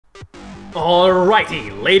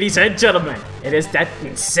Alrighty, ladies and gentlemen, it is that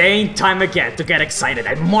insane time again to get excited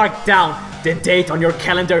and mark down the date on your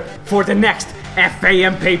calendar for the next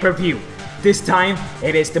FAM pay-per-view. This time,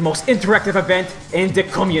 it is the most interactive event in the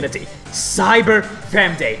community, Cyber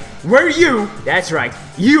Fam Day, where you, that's right,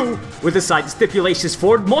 you will decide the stipulations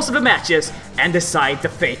for most of the matches and decide the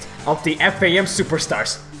fate of the FAM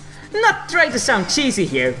superstars. Not trying to sound cheesy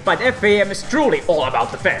here, but FAM is truly all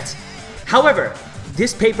about the fans. However,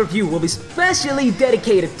 this pay-per-view will be specially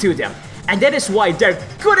dedicated to them, and that is why there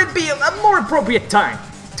couldn't be a more appropriate time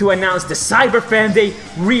to announce the Cyber Fan Day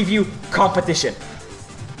review competition.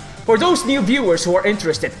 For those new viewers who are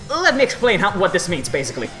interested, let me explain what this means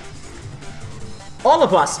basically. All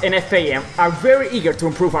of us in FAM are very eager to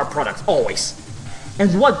improve our products, always.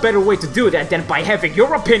 And what better way to do that than by having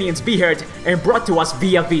your opinions be heard and brought to us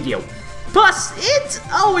via video. Plus, it's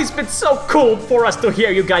always been so cool for us to hear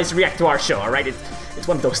you guys react to our show, alright? It's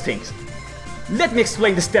one of those things. Let me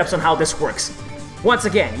explain the steps on how this works. Once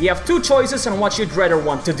again, you have two choices on what you'd rather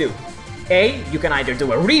want to do. A, you can either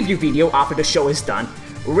do a review video after the show is done,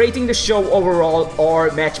 rating the show overall or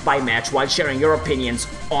match by match while sharing your opinions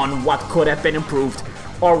on what could have been improved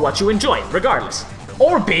or what you enjoy, regardless.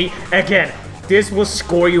 Or B, again, this will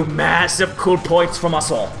score you massive cool points from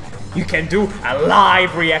us all. You can do a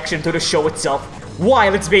live reaction to the show itself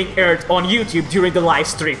while it's being aired on YouTube during the live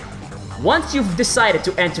stream. Once you've decided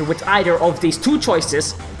to enter with either of these two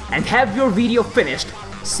choices and have your video finished,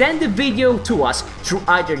 send the video to us through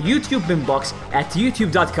either YouTube inbox at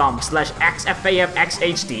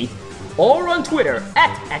youtube.com/xfamxhd or on Twitter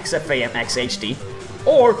at xfamxhd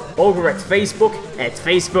or over at Facebook at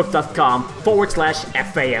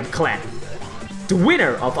facebook.com/FAMclan. The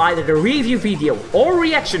winner of either the review video or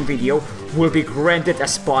reaction video will be granted a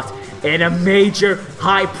spot in a major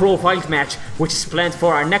high-profile match which is planned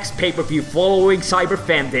for our next pay-per-view following Cyber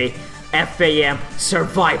Fam Day, FAM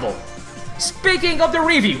Survival. Speaking of the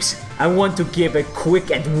reviews, I want to give a quick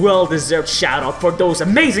and well-deserved shout-out for those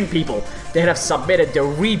amazing people that have submitted their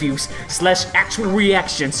reviews/actual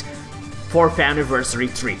reactions for Famiversary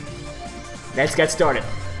 3. Let's get started.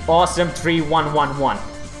 Awesome3111,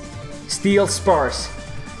 Steel Spurs,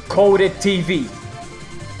 Coded TV,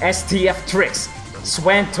 STF Tricks,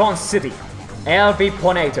 Swanton City, LB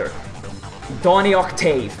Ponator, Donny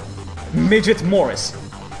Octave, Midget Morris,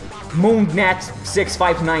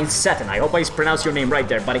 Moonnat659 I hope I pronounced your name right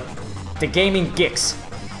there, buddy. The Gaming Geeks,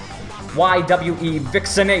 YWE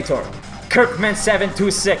Vixenator,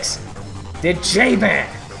 Kirkman726, The J-Man,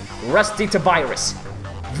 Rusty Tobias,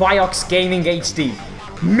 Viox Gaming HD,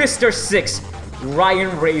 Mr. 6,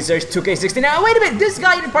 Ryan Razors 2K60. Now wait a minute, this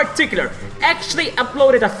guy in particular actually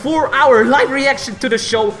uploaded a 4-hour live reaction to the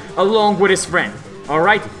show along with his friend.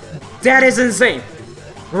 Alright? That is insane.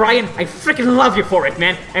 Ryan, I freaking love you for it,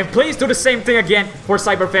 man. And please do the same thing again for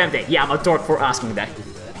Cyber Fam Day. Yeah, I'm a dork for asking that.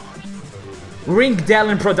 Ring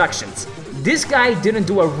Dallin Productions. This guy didn't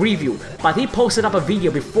do a review, but he posted up a video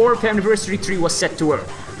before Famiversary 3 was set to air,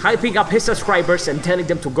 hyping up his subscribers and telling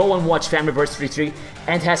them to go and watch Famiversary 3,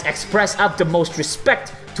 and has expressed up the most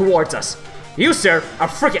respect towards us. You, sir, are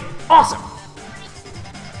freaking awesome!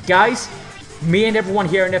 Guys, me and everyone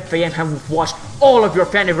here in FAM have watched all of your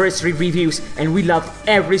Famiversary reviews, and we loved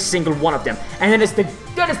every single one of them. And that is the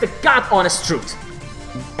God honest truth.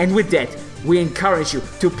 And with that, we encourage you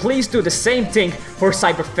to please do the same thing for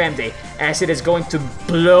Cyber Fam Day, as it is going to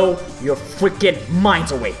blow your freaking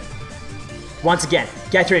minds away. Once again,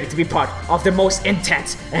 get ready to be part of the most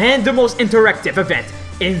intense and the most interactive event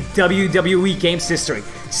in WWE Games history,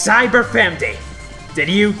 Cyber Fam Day. The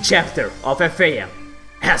new chapter of FAM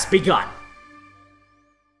has begun.